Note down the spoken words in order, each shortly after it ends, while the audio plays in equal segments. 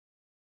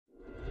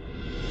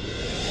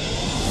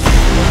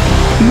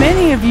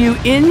Many of you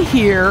in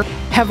here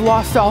have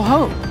lost all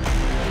hope.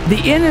 The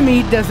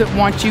enemy doesn't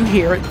want you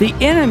here. The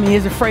enemy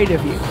is afraid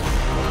of you.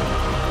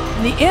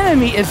 The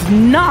enemy is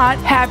not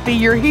happy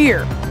you're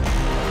here.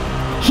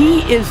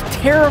 He is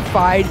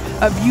terrified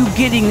of you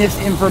getting this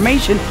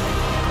information.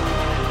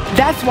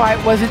 That's why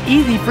it wasn't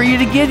easy for you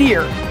to get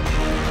here.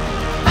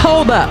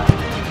 Hold up.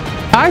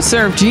 I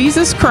serve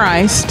Jesus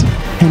Christ,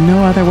 and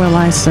no other will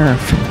I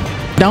serve.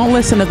 Don't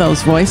listen to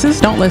those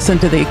voices. Don't listen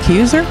to the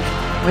accuser.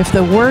 If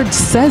the word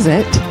says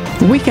it,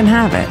 we can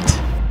have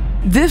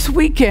it. This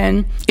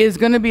weekend is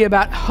going to be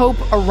about hope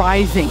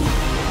arising.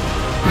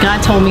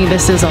 God told me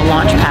this is a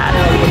launch pad.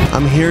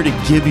 I'm here to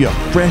give you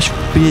a fresh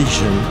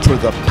vision for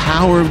the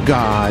power of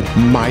God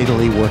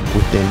mightily work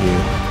within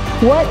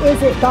you. What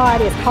is it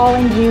God is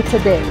calling you to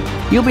do?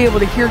 You'll be able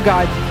to hear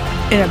God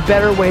in a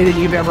better way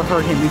than you've ever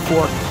heard him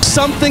before.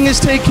 Something is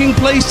taking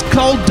place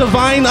called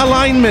divine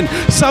alignment.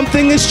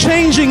 Something is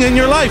changing in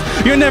your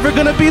life. You're never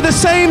going to be the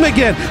same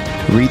again.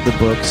 Read the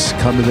books,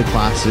 come to the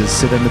classes,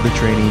 sit under the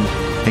training,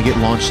 and get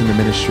launched in the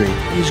ministry.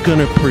 He's going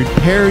to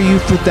prepare you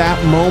for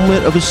that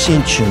moment of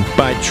ascension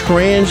by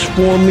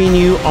transforming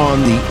you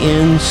on the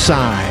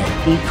inside.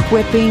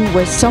 Equipping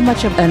with so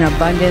much of an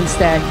abundance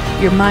that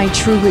your mind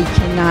truly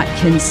cannot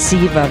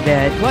conceive of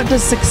it. What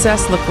does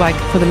success look like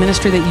for the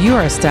ministry that you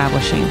are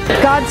establishing?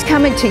 God's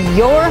coming to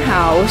your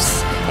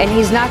house, and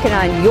he's knocking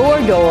on your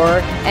door,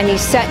 and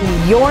he's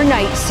setting your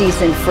night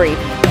season free.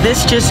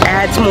 This just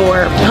adds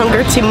more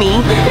hunger to me,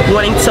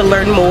 wanting to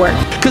learn more.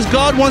 Because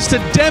God wants to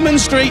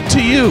demonstrate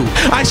to you,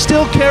 I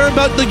still care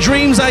about the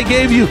dreams I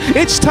gave you.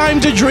 It's time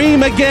to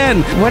dream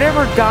again.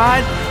 Whatever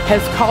God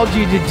has called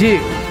you to do,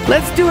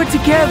 let's do it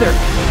together.